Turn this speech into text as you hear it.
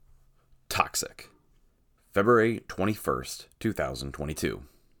Toxic, February 21st, 2022.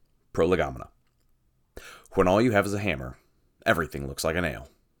 Prolegomena. When all you have is a hammer, everything looks like a nail.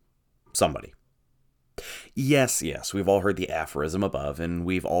 Somebody. Yes, we've all heard the aphorism above, and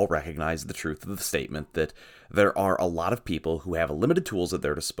we've all recognized the truth of the statement that there are a lot of people who have limited tools at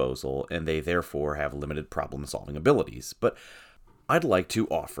their disposal, and they therefore have limited problem-solving abilities. But I'd like to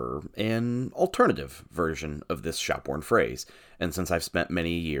offer an alternative version of this shop-worn phrase, and since I've spent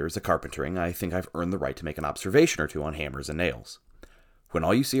many years carpentering, I think I've earned the right to make an observation or two on hammers and nails. When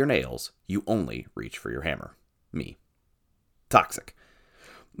all you see are nails, you only reach for your hammer. Me. Toxic.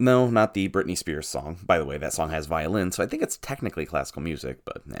 No, not the Britney Spears song. By the way, that song has violin, so I think it's technically classical music,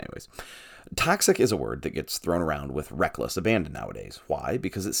 but anyways. Toxic is a word that gets thrown around with reckless abandon nowadays. Why?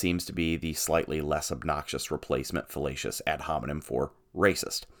 Because it seems to be the slightly less obnoxious replacement fallacious ad hominem for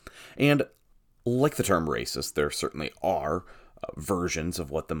racist. And like the term racist, there certainly are versions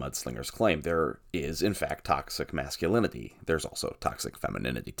of what the mudslingers claim. There is, in fact, toxic masculinity. There's also toxic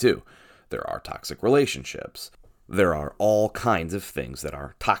femininity, too. There are toxic relationships. There are all kinds of things that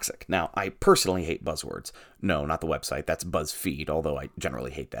are toxic. Now, I personally hate buzzwords. No, not the website. That's BuzzFeed, although I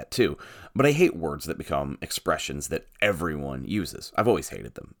generally hate that too. But I hate words that become expressions that everyone uses. I've always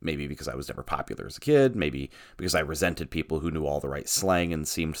hated them. Maybe because I was never popular as a kid. Maybe because I resented people who knew all the right slang and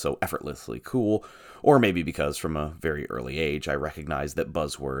seemed so effortlessly cool. Or maybe because from a very early age, I recognized that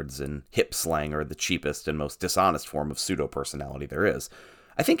buzzwords and hip slang are the cheapest and most dishonest form of pseudo-personality there is.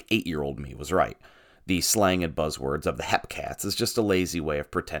 I think 8-year-old me was right. The slang and buzzwords of the hepcats is just a lazy way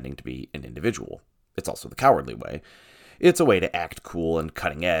of pretending to be an individual. It's also the cowardly way. It's a way to act cool and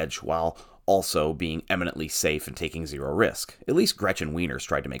cutting edge while also being eminently safe and taking zero risk. At least Gretchen Wieners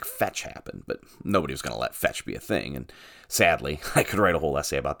tried to make fetch happen, but nobody was going to let fetch be a thing, and sadly, I could write a whole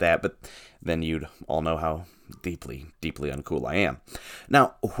essay about that, but then you'd all know how deeply uncool I am.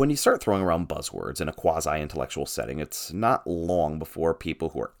 Now, when you start throwing around buzzwords in a quasi-intellectual setting, it's not long before people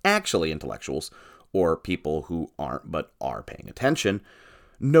who are actually intellectuals, or people who aren't but are paying attention,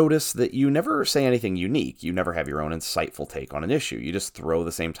 notice that you never say anything unique. You never have your own insightful take on an issue. You just throw the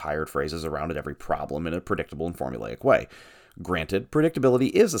same tired phrases around at every problem in a predictable and formulaic way. Granted, predictability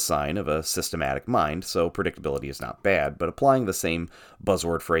is a sign of a systematic mind, so predictability is not bad, but applying the same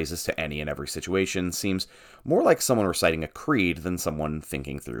buzzword phrases to any and every situation seems more like someone reciting a creed than someone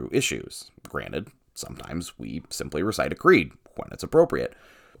thinking through issues. Granted, sometimes we simply recite a creed when it's appropriate.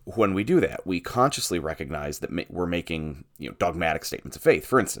 When we do that, we consciously recognize that we're making dogmatic statements of faith.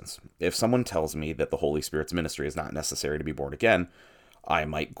 For instance, if someone tells me that the Holy Spirit's ministry is not necessary to be born again, I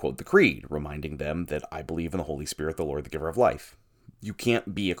might quote the creed, reminding them that I believe in the Holy Spirit, the Lord, the giver of life. You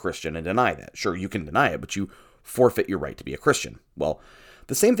can't be a Christian and deny that. Sure, you can deny it, but you forfeit your right to be a Christian. Well,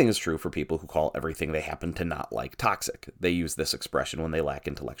 the same thing is true for people who call everything they happen to not like toxic. They use this expression when they lack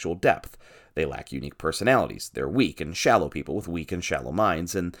intellectual depth. They lack unique personalities. They're weak and shallow people with weak and shallow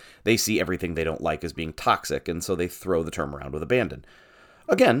minds, and they see everything they don't like as being toxic, and so they throw the term around with abandon.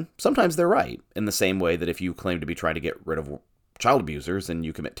 Again, sometimes they're right, in the same way that if you claim to be trying to get rid of child abusers and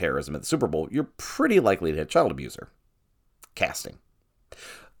you commit terrorism at the Super Bowl, you're pretty likely to hit child abuser. Casting.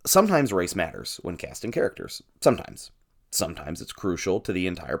 Sometimes race matters when casting characters. Sometimes it's crucial to the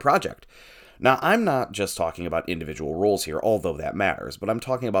entire project. Now, I'm not just talking about individual roles here, although that matters, but I'm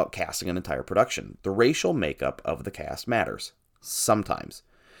talking about casting an entire production. The racial makeup of the cast matters. Sometimes.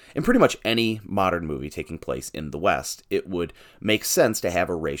 In pretty much any modern movie taking place in the West, it would make sense to have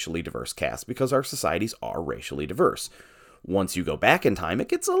a racially diverse cast because our societies are racially diverse. Once you go back in time, it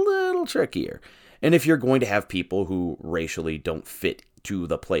gets a little trickier. And if you're going to have people who racially don't fit to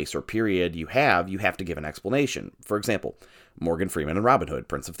the place or period you have to give an explanation. For example, Morgan Freeman in Robin Hood,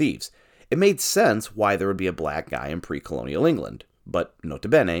 Prince of Thieves. It made sense why there would be a black guy in pre-colonial England, but nota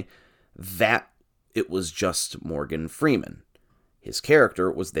bene, that it was just Morgan Freeman. His character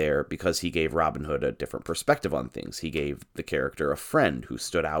was there because he gave Robin Hood a different perspective on things. He gave the character a friend who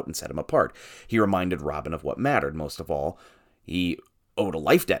stood out and set him apart. He reminded Robin of what mattered. Most of all, he owed a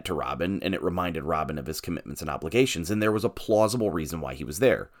life debt to Robin, and it reminded Robin of his commitments and obligations, and there was a plausible reason why he was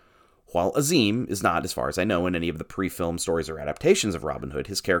there. While Azim is not, as far as I know, in any of the pre-film stories or adaptations of Robin Hood,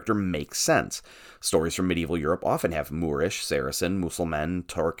 his character makes sense. Stories from medieval Europe often have Moorish, Saracen, Mussulman,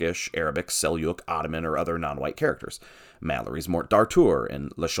 Turkish, Arabic, Seljuk, Ottoman, or other non-white characters. Mallory's Morte d'Arthur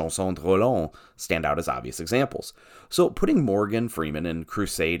and La Chanson de Roland stand out as obvious examples. So putting Morgan Freeman in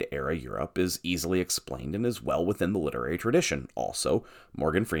Crusade-era Europe is easily explained and is well within the literary tradition. Also,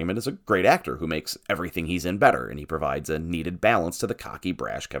 Morgan Freeman is a great actor who makes everything he's in better, and he provides a needed balance to the cocky,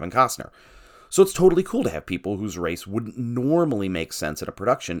 brash Kevin Costner. So it's totally cool to have people whose race wouldn't normally make sense in a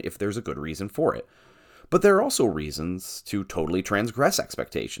production if there's a good reason for it. But there are also reasons to totally transgress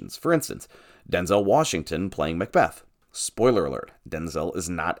expectations. For instance, Denzel Washington playing Macbeth. Spoiler alert, Denzel is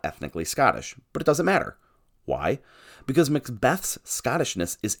not ethnically Scottish, but it doesn't matter. Why? Because Macbeth's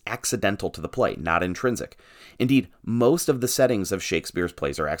Scottishness is accidental to the play, not intrinsic. Indeed, most of the settings of Shakespeare's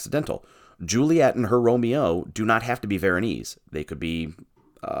plays are accidental. Juliet and her Romeo do not have to be Veronese. They could be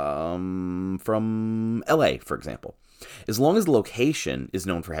from LA, for example. As long as the location is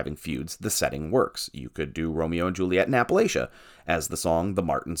known for having feuds, the setting works. You could do Romeo and Juliet in Appalachia, as the song The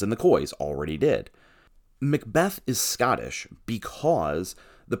Martins and the Coys already did. Macbeth is Scottish because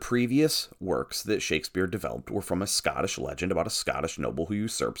the previous works that Shakespeare developed were from a Scottish legend about a Scottish noble who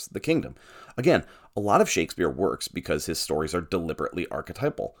usurps the kingdom. Again, a lot of Shakespeare works because his stories are deliberately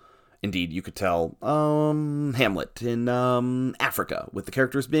archetypal. Indeed, you could tell Hamlet in Africa, with the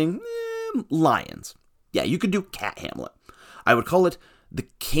characters being lions. Yeah, you could do Cat Hamlet. I would call it the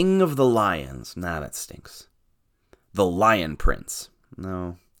King of the Lions. Nah, that stinks. The Lion Prince.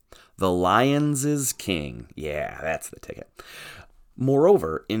 No. The Lions is King. Yeah, that's the ticket.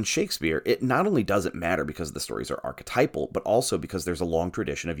 Moreover, in Shakespeare, it not only doesn't matter because the stories are archetypal, but also because there's a long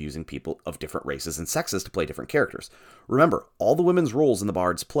tradition of using people of different races and sexes to play different characters. Remember, all the women's roles in the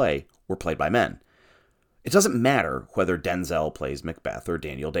Bard's play were played by men. It doesn't matter whether Denzel plays Macbeth or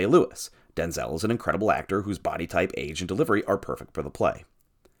Daniel Day-Lewis. Denzel is an incredible actor whose body type, age, and delivery are perfect for the play.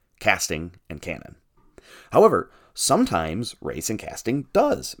 Casting and canon. However, sometimes race and casting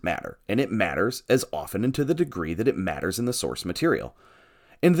does matter, and it matters as often and to the degree that it matters in the source material.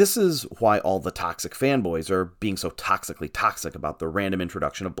 And this is why all the toxic fanboys are being so toxically toxic about the random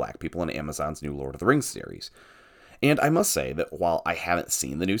introduction of black people in Amazon's new Lord of the Rings series. And I must say that while I haven't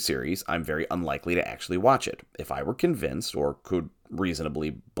seen the new series, I'm very unlikely to actually watch it. If I were convinced, or could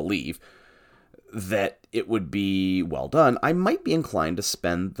reasonably believe, that it would be well done, I might be inclined to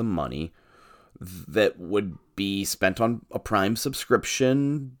spend the money that would be spent on a Prime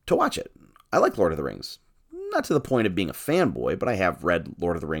subscription to watch it. I like Lord of the Rings. Not to the point of being a fanboy, but I have read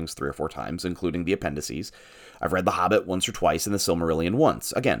Lord of the Rings 3 or 4 times, including the appendices. I've read The Hobbit once or twice and The Silmarillion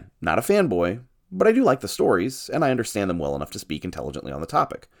once. Again, not a fanboy, but I do like the stories, and I understand them well enough to speak intelligently on the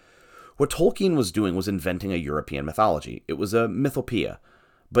topic. What Tolkien was doing was inventing a European mythology. It was a mythopoeia,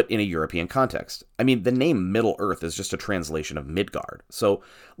 but in a European context. I mean, the name Middle-earth is just a translation of Midgard. So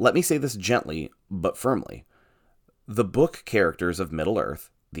let me say this gently, but firmly. The book characters of Middle-earth,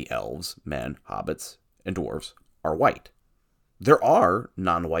 the elves, men, hobbits, and dwarves, are white. There are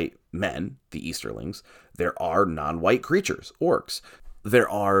non-white men, the Easterlings. There are non-white creatures, orcs. There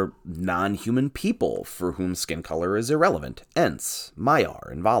are non-human people for whom skin color is irrelevant, Ents,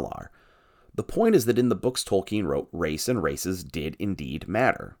 Maiar, and Valar. The point is that in the books Tolkien wrote, race and races did indeed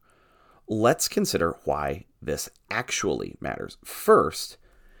matter. Let's consider why this actually matters. First,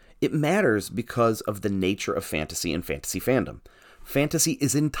 it matters because of the nature of fantasy and fantasy fandom. Fantasy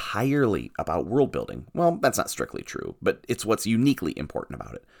is entirely about world building. Well, that's not strictly true, but it's what's uniquely important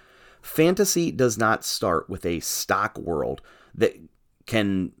about it. Fantasy does not start with a stock world that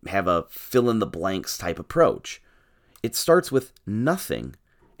can have a fill-in-the-blanks type approach. It starts with nothing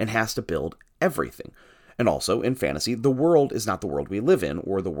and has to build everything. And also, in fantasy, the world is not the world we live in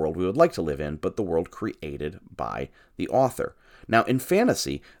or the world we would like to live in, but the world created by the author. Now, in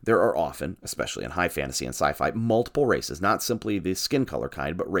fantasy, there are often, especially in high fantasy and sci-fi, multiple races, not simply the skin color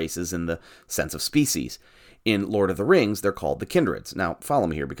kind, but races in the sense of species. In Lord of the Rings, they're called the kindreds. Now, follow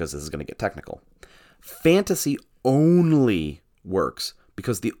me here because this is going to get technical. Fantasy only works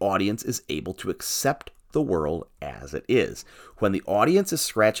because the audience is able to accept the world as it is. When the audience is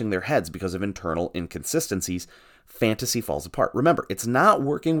scratching their heads because of internal inconsistencies, fantasy falls apart. Remember, it's not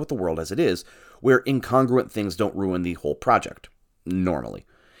working with the world as it is, where incongruent things don't ruin the whole project, normally.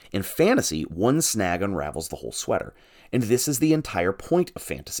 In fantasy, one snag unravels the whole sweater. And this is the entire point of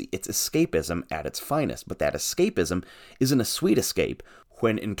fantasy. It's escapism at its finest, but that escapism isn't a sweet escape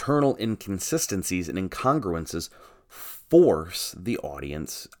when internal inconsistencies and incongruences force the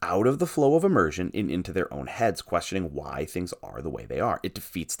audience out of the flow of immersion and into their own heads, questioning why things are the way they are. It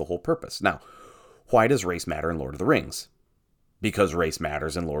defeats the whole purpose. Now, why does race matter in Lord of the Rings? Because race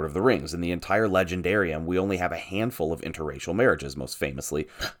matters in Lord of the Rings. In the entire Legendarium, we only have a handful of interracial marriages, most famously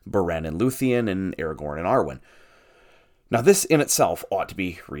Beren and Luthien and Aragorn and Arwen. Now, this in itself ought to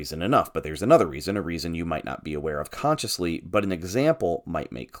be reason enough, but there's another reason, a reason you might not be aware of consciously, but an example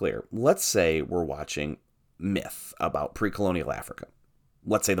might make clear. Let's say we're watching myth about pre-colonial Africa.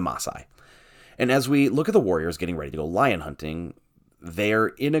 Let's say the Maasai. And as we look at the warriors getting ready to go lion hunting, there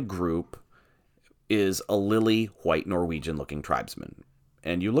in a group is a lily white Norwegian looking tribesman.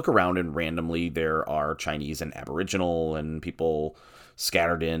 And you look around and randomly there are Chinese and Aboriginal and people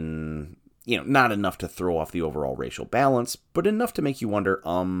scattered in Not enough to throw off the overall racial balance, but enough to make you wonder,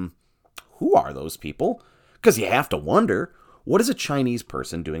 who are those people? Because you have to wonder, what is a Chinese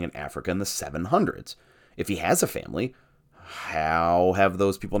person doing in Africa in the 700s? If he has a family, how have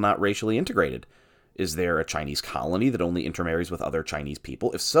those people not racially integrated? Is there a Chinese colony that only intermarries with other Chinese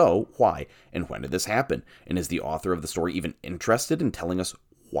people? If so, why? And when did this happen? And is the author of the story even interested in telling us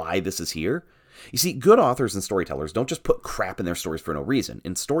why this is here? You see, good authors and storytellers don't just put crap in their stories for no reason.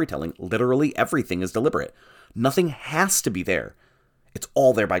 In storytelling, literally everything is deliberate. Nothing has to be there. It's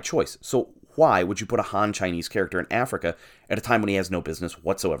all there by choice. So why would you put a Han Chinese character in Africa at a time when he has no business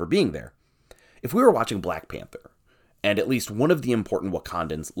whatsoever being there? If we were watching Black Panther, and at least one of the important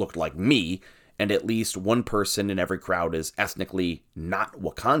Wakandans looked like me, and at least one person in every crowd is ethnically not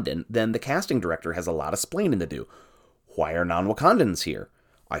Wakandan, then the casting director has a lot of splaining to do. Why are non-Wakandans here?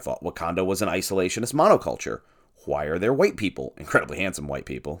 I thought Wakanda was an isolationist monoculture. Why are there white people, incredibly handsome white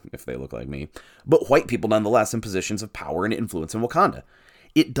people, if they look like me, but white people nonetheless in positions of power and influence in Wakanda?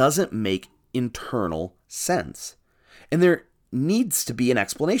 It doesn't make internal sense. And there needs to be an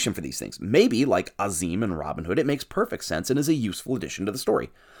explanation for these things. Maybe, like Azim and Robin Hood, it makes perfect sense and is a useful addition to the story.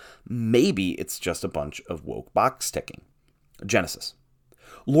 Maybe it's just a bunch of woke box ticking. Genesis.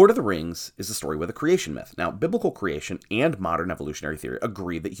 Lord of the Rings is a story with a creation myth. Now, biblical creation and modern evolutionary theory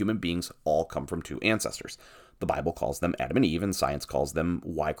agree that human beings all come from two ancestors. The Bible calls them Adam and Eve, and science calls them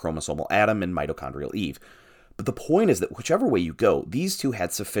Y-chromosomal Adam and mitochondrial Eve. But the point is that whichever way you go, these two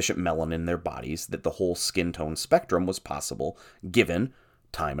had sufficient melanin in their bodies that the whole skin tone spectrum was possible given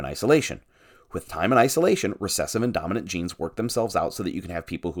time and isolation. With time and isolation, recessive and dominant genes work themselves out so that you can have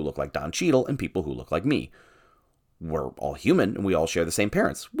people who look like Don Cheadle and people who look like me. We're all human and we all share the same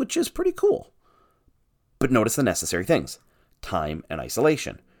parents, which is pretty cool. But notice the necessary things: time and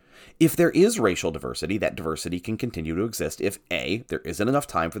isolation. If there is racial diversity, that diversity can continue to exist if A, there isn't enough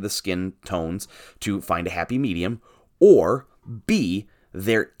time for the skin tones to find a happy medium, or B,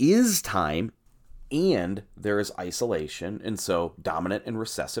 there is time and there is isolation, and so dominant and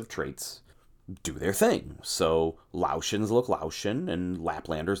recessive traits do their thing. So Laotians look Laotian and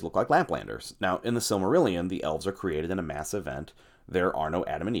Laplanders look like Laplanders. Now, in the Silmarillion, the elves are created in a mass event. There are no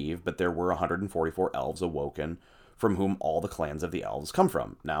Adam and Eve, but there were 144 elves awoken from whom all the clans of the elves come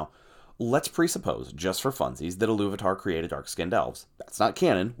from. Now, let's presuppose, just for funsies, that Iluvatar created dark-skinned elves. That's not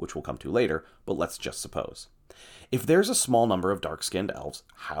canon, which we'll come to later, but let's just suppose. If there's a small number of dark-skinned elves,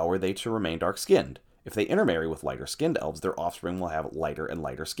 how are they to remain dark-skinned? If they intermarry with lighter-skinned elves, their offspring will have lighter and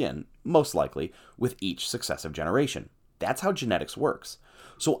lighter skin, most likely, with each successive generation. That's how genetics works.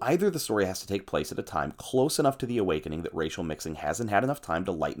 So either the story has to take place at a time close enough to the awakening that racial mixing hasn't had enough time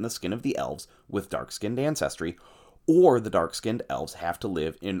to lighten the skin of the elves with dark-skinned ancestry, or the dark-skinned elves have to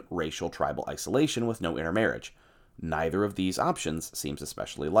live in racial tribal isolation with no intermarriage. Neither of these options seems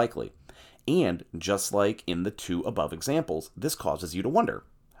especially likely. And, just like in the two above examples, this causes you to wonder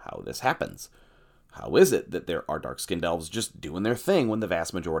how this happens. How is it that there are dark-skinned elves just doing their thing when the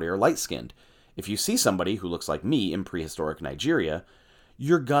vast majority are light-skinned? If you see somebody who looks like me in prehistoric Nigeria,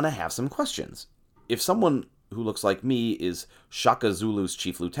 you're gonna have some questions. If someone who looks like me is Shaka Zulu's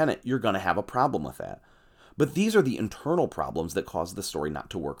chief lieutenant, you're gonna have a problem with that. But these are the internal problems that cause the story not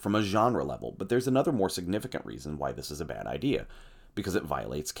to work from a genre level. But there's another more significant reason why this is a bad idea. Because it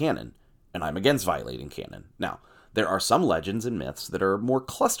violates canon. And I'm against violating canon. Now, there are some legends and myths that are more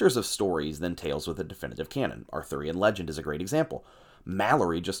clusters of stories than tales with a definitive canon. Arthurian legend is a great example.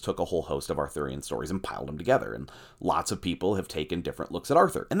 Malory just took a whole host of Arthurian stories and piled them together, and lots of people have taken different looks at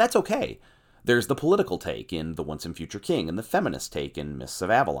Arthur, and that's okay. There's the political take in The Once and Future King and the feminist take in Mists of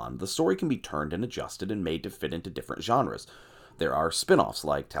Avalon. The story can be turned and adjusted and made to fit into different genres. There are spin-offs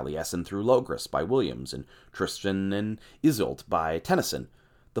like Taliesin through Logris by Williams and Tristan and Isolde by Tennyson.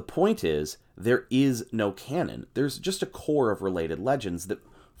 The point is, there is no canon. There's just a core of related legends that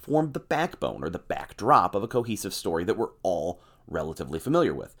form the backbone or the backdrop of a cohesive story that we're all relatively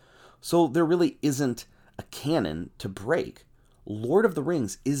familiar with. So there really isn't a canon to break. Lord of the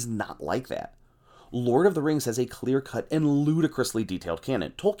Rings is not like that. Lord of the Rings has a clear-cut and ludicrously detailed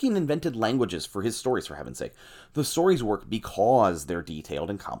canon. Tolkien invented languages for his stories, for heaven's sake. The stories work because they're detailed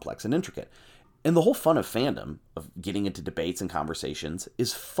and complex and intricate. And the whole fun of fandom, of getting into debates and conversations,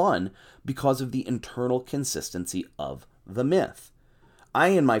 is fun because of the internal consistency of the myth. I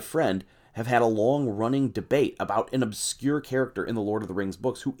and my friend have had a long-running debate about an obscure character in the Lord of the Rings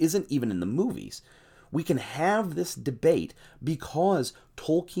books who isn't even in the movies. We can have this debate because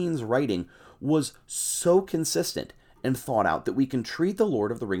Tolkien's writing was so consistent and thought out that we can treat the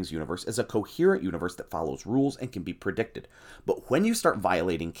Lord of the Rings universe as a coherent universe that follows rules and can be predicted. But when you start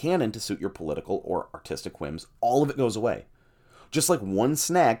violating canon to suit your political or artistic whims, all of it goes away. Just like one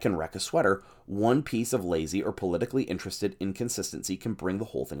snag can wreck a sweater, one piece of lazy or politically interested inconsistency can bring the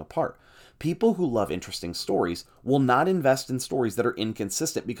whole thing apart. People who love interesting stories will not invest in stories that are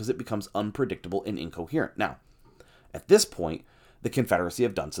inconsistent because it becomes unpredictable and incoherent. Now, at this point, the Confederacy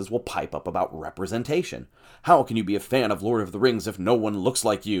of Dunces will pipe up about representation. How can you be a fan of Lord of the Rings if no one looks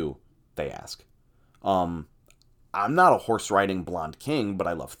like you? They ask. I'm not a horse-riding blonde king, but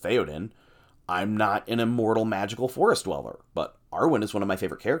I love Theoden. I'm not an immortal magical forest dweller, but Arwen is one of my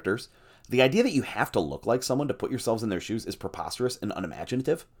favorite characters. The idea that you have to look like someone to put yourselves in their shoes is preposterous and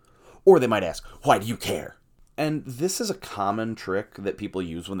unimaginative. Or they might ask, why do you care? And this is a common trick that people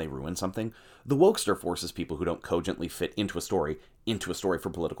use when they ruin something. The wokester forces people who don't cogently fit into a story for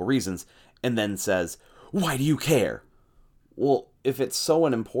political reasons, and then says, why do you care? Well, if it's so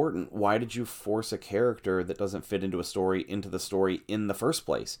unimportant, why did you force a character that doesn't fit into the story in the first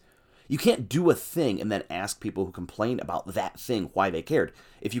place? You can't do a thing and then ask people who complain about that thing why they cared.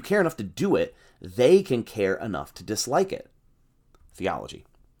 If you care enough to do it, they can care enough to dislike it. Theology.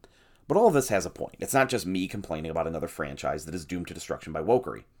 But all of this has a point. It's not just me complaining about another franchise that is doomed to destruction by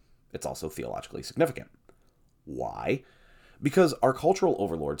wokery. It's also theologically significant. Why? Because our cultural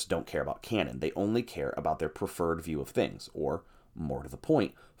overlords don't care about canon. They only care about their preferred view of things, or, more to the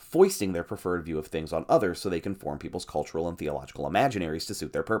point, foisting their preferred view of things on others so they can form people's cultural and theological imaginaries to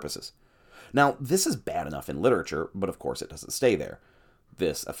suit their purposes. Now, this is bad enough in literature, but of course it doesn't stay there.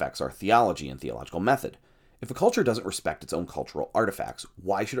 This affects our theology and theological method. If a culture doesn't respect its own cultural artifacts,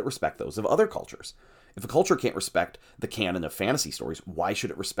 why should it respect those of other cultures? If a culture can't respect the canon of fantasy stories, why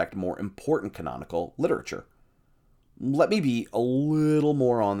should it respect more important canonical literature? Let me be a little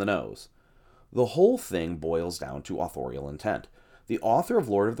more on the nose. The whole thing boils down to authorial intent. The author of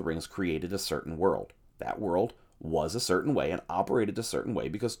Lord of the Rings created a certain world. That world was a certain way and operated a certain way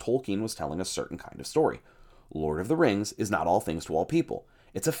because Tolkien was telling a certain kind of story. Lord of the Rings is not all things to all people.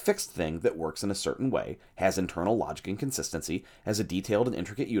 It's a fixed thing that works in a certain way, has internal logic and consistency, has a detailed and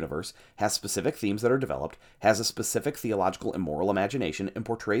intricate universe, has specific themes that are developed, has a specific theological and moral imagination, and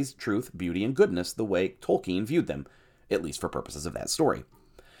portrays truth, beauty, and goodness the way Tolkien viewed them, at least for purposes of that story.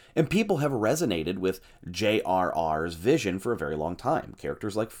 And people have resonated with J.R.R.'s vision for a very long time.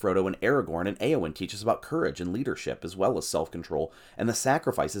 Characters like Frodo and Aragorn and Éowyn teach us about courage and leadership, as well as self-control and the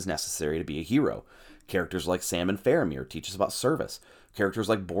sacrifices necessary to be a hero. Characters like Sam and Faramir teach us about service. Characters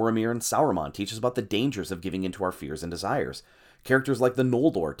like Boromir and Sauron teach us about the dangers of giving into our fears and desires. Characters like the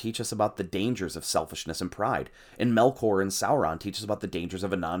Noldor teach us about the dangers of selfishness and pride. And Melkor and Sauron teach us about the dangers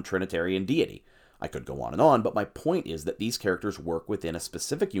of a non-Trinitarian deity. I could go on, but my point is that these characters work within a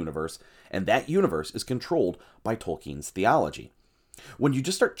specific universe, and that universe is controlled by Tolkien's theology. When you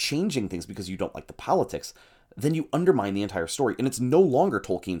just start changing things because you don't like the politics, then you undermine the entire story, and it's no longer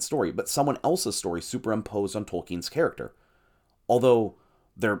Tolkien's story, but someone else's story superimposed on Tolkien's character. Although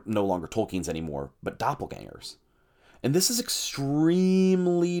they're no longer Tolkien's anymore, but doppelgangers. And this is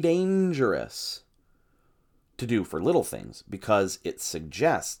extremely dangerous to do for little things, because it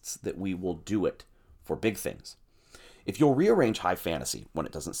suggests that we will do it for big things. If you'll rearrange high fantasy when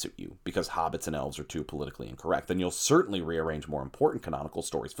it doesn't suit you, because hobbits and elves are too politically incorrect, then you'll certainly rearrange more important canonical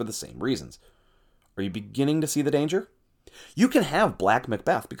stories for the same reasons. Are you beginning to see the danger? You can have Black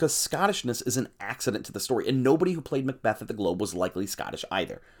Macbeth because Scottishness is an accident to the story, and nobody who played Macbeth at the Globe was likely Scottish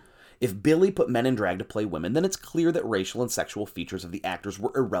either. If Billy put men in drag to play women, then it's clear that racial and sexual features of the actors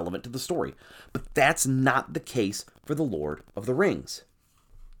were irrelevant to the story. But that's not the case for the Lord of the Rings.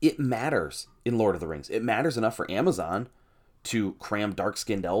 It matters in Lord of the Rings. It matters enough for Amazon to cram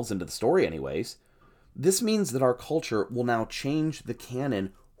dark-skinned elves into the story anyways. This means that our culture will now change the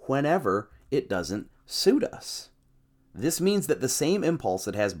canon whenever it doesn't suit us. This means that the same impulse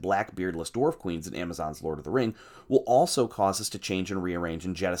that has black beardless dwarf queens in Amazon's Lord of the Ring will also cause us to change and rearrange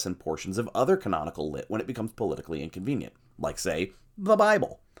and jettison portions of other canonical lit when it becomes politically inconvenient, like, say, the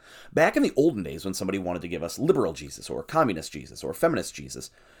Bible. Back in the olden days when somebody wanted to give us liberal Jesus or communist Jesus or feminist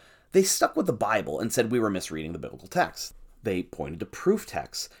Jesus, they stuck with the Bible and said we were misreading the biblical text. They pointed to proof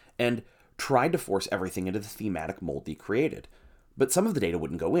texts and tried to force everything into the thematic mold they created. But some of the data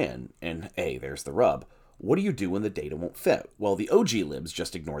wouldn't go in, and there's the rub. What do you do when the data won't fit? Well, the OG libs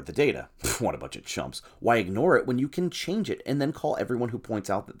just ignored the data. What a bunch of chumps. Why ignore it when you can change it and then call everyone who points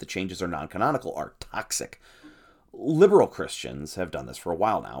out that the changes are non-canonical are toxic? Liberal Christians have done this for a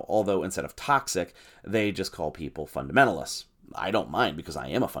while now, although instead of toxic, they just call people fundamentalists. I don't mind because I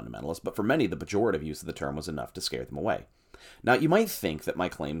am a fundamentalist, but for many, the pejorative use of the term was enough to scare them away. Now, you might think that my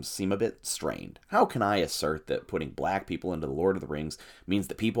claims seem a bit strained. How can I assert that putting black people into the Lord of the Rings means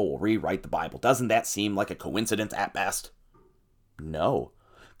that people will rewrite the Bible? Doesn't that seem like a coincidence at best? No.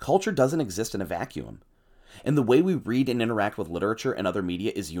 Culture doesn't exist in a vacuum. And the way we read and interact with literature and other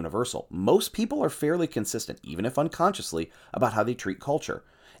media is universal. Most people are fairly consistent, even if unconsciously, about how they treat culture.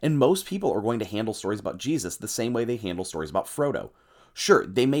 And most people are going to handle stories about Jesus the same way they handle stories about Frodo. Sure,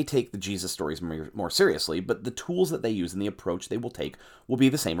 they may take the Jesus stories more seriously, but the tools that they use and the approach they will take will be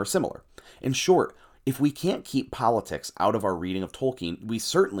the same or similar. In short, if we can't keep politics out of our reading of Tolkien, we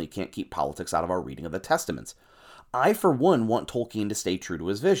certainly can't keep politics out of our reading of the Testaments. I, for one, want Tolkien to stay true to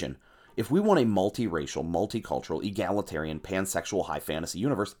his vision. If we want a multiracial, multicultural, egalitarian, pansexual high fantasy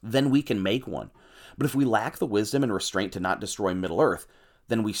universe, then we can make one. But if we lack the wisdom and restraint to not destroy Middle-earth,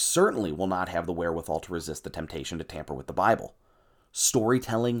 then we certainly will not have the wherewithal to resist the temptation to tamper with the Bible.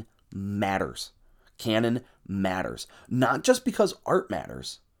 Storytelling matters. Canon matters. Not just because art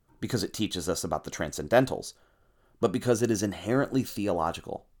matters, because it teaches us about the transcendentals, but because it is inherently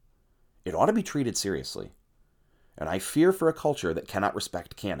theological. It ought to be treated seriously. And I fear for a culture that cannot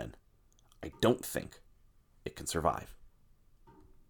respect canon. I don't think it can survive.